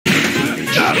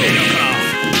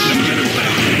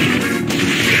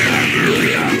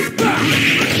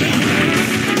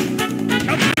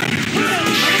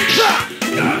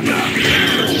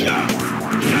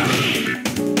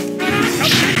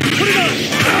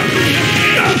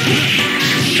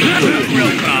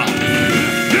real crowd.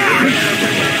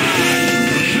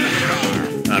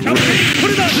 I'm ready.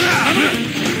 Put it up!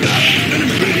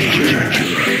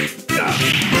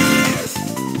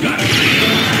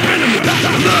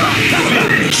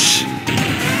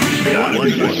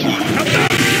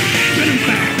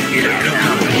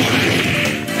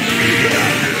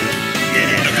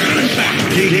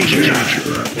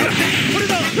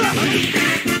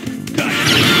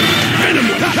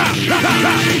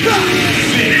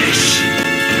 Finish!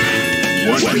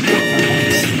 One more. Finish! One more.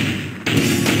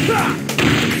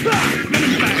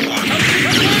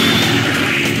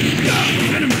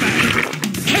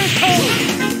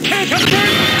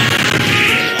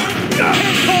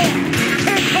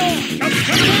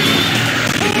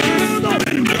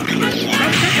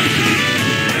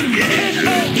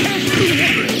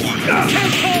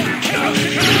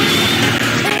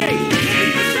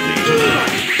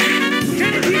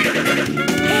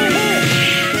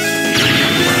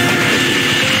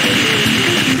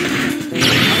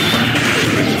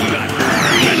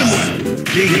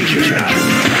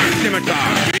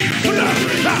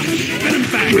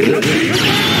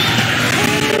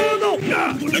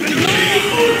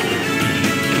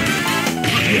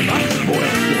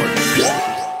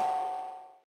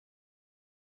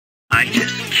 I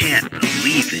just can't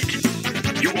believe it.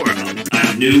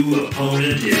 A new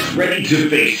opponent is ready to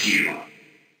face you.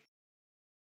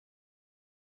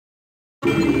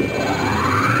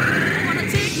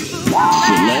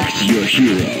 Select your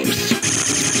heroes.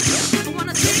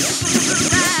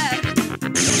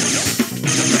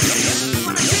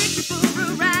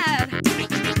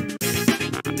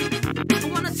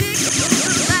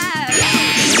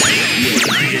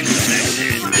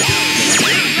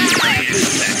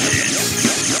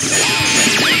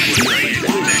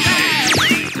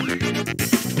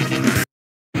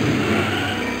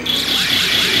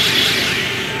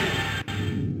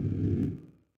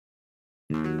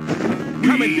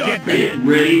 Get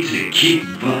ready to kick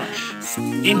butt.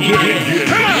 In here.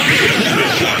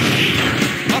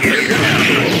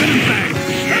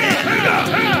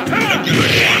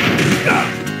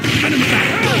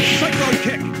 Psycho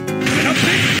kick.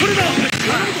 Put it up.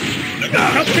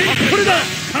 Put it up.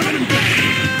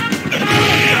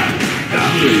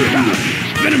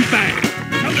 Venom bang.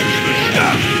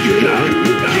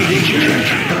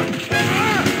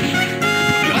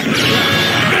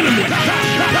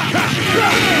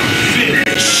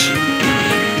 Finish!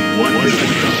 One more.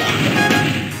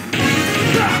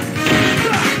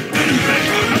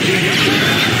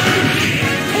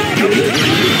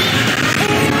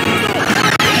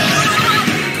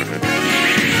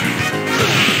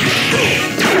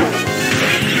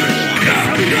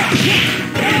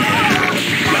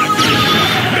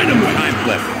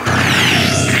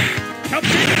 Time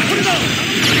flip. Put it up.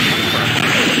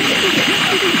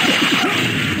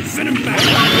 Venom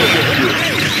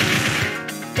back.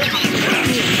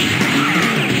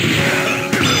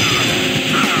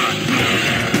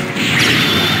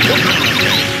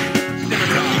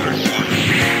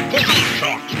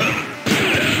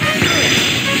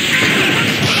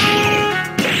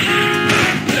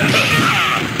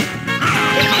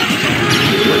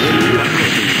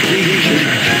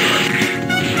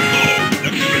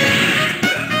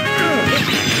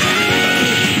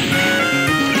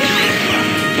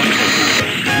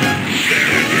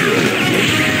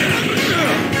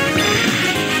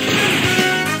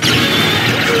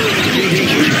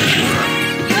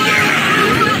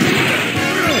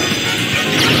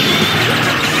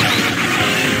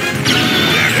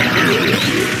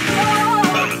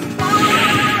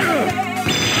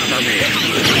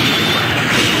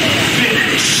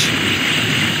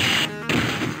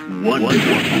 One more.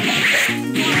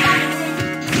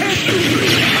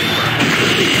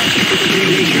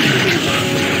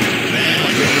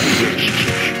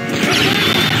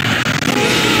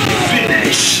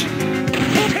 Finish.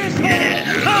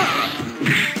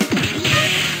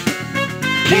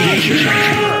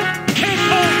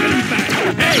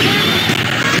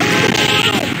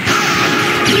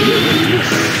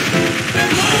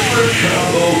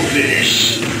 Combo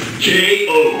finish.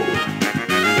 KO.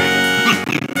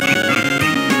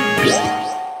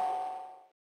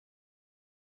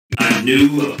 A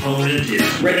new opponent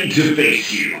is ready to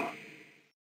face you.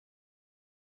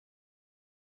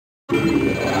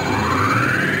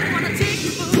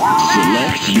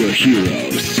 Select your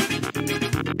heroes.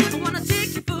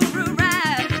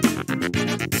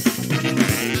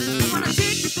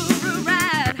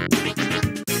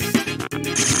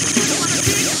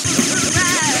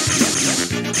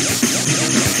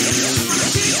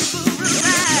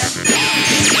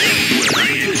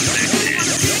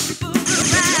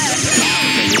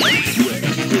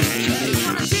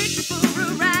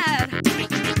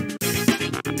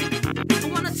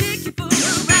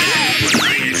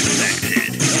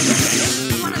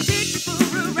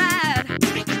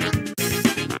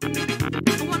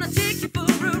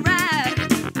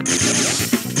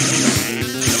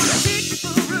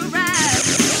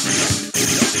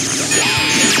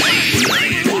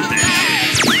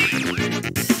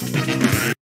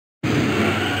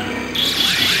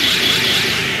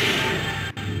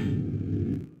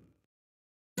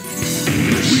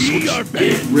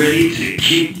 Get ready to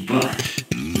kick butt.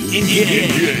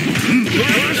 Engage.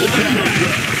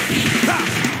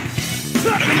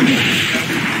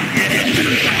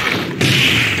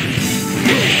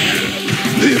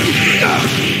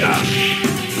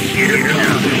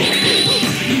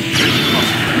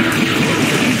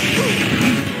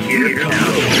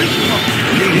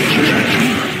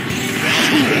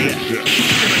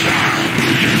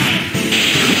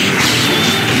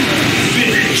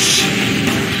 Finish.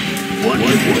 One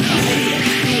more.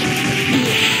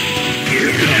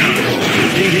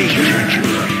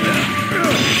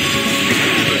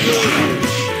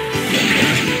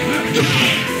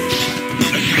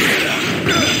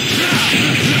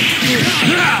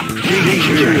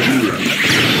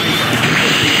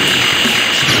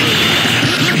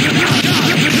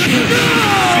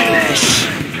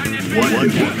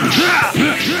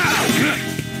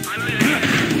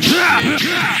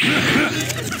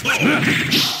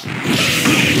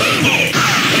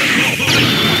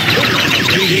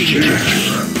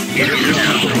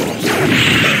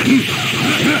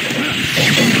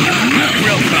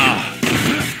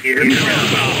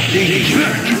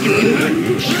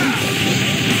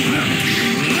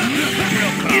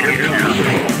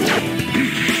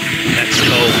 Let's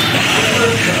go.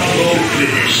 Combo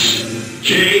finish.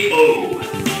 KO.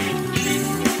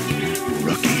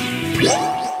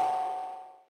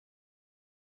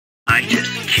 I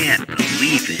just can't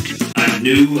believe it. A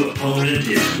new opponent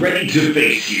is ready to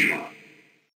face you.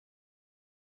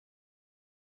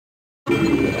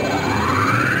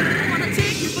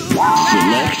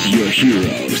 Select your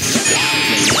heroes.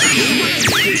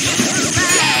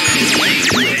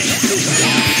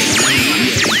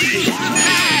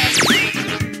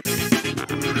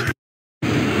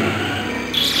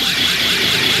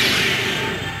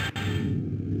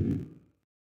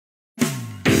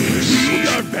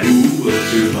 Who will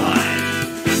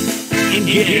survive?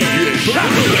 Engage.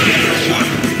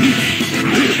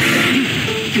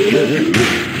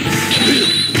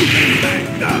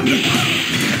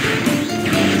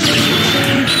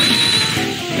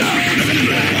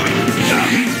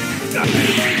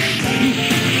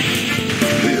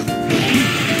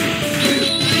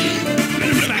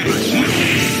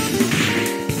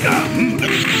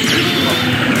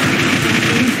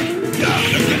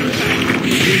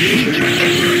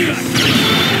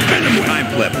 Time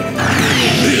flip.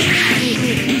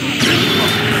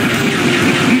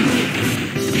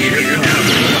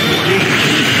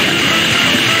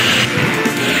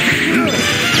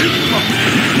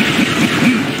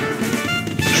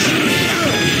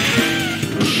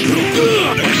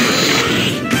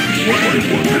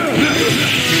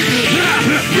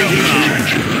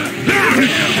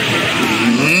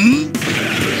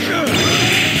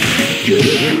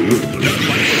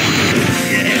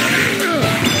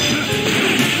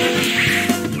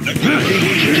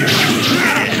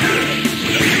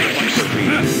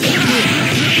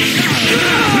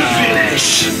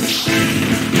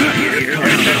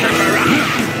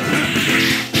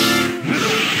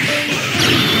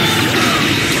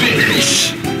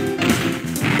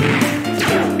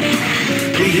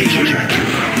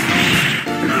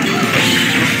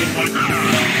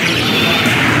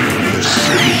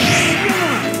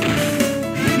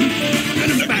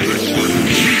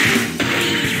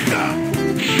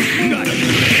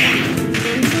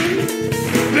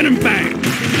 Venom bang!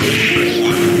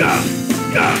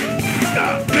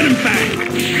 Venom bang!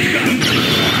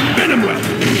 Venom whip!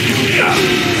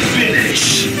 Finish.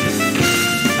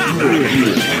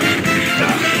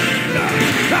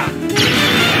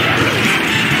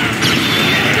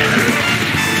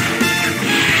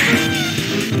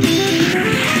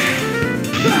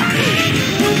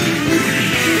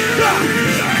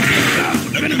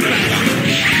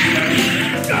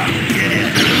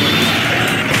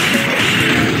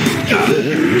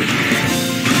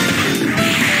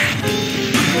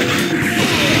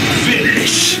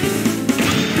 Finish.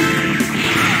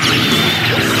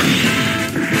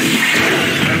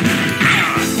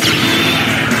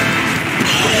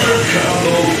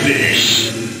 Combo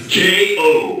finish.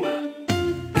 KO.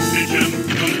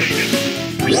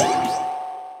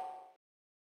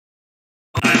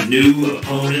 A new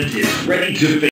opponent is ready to face.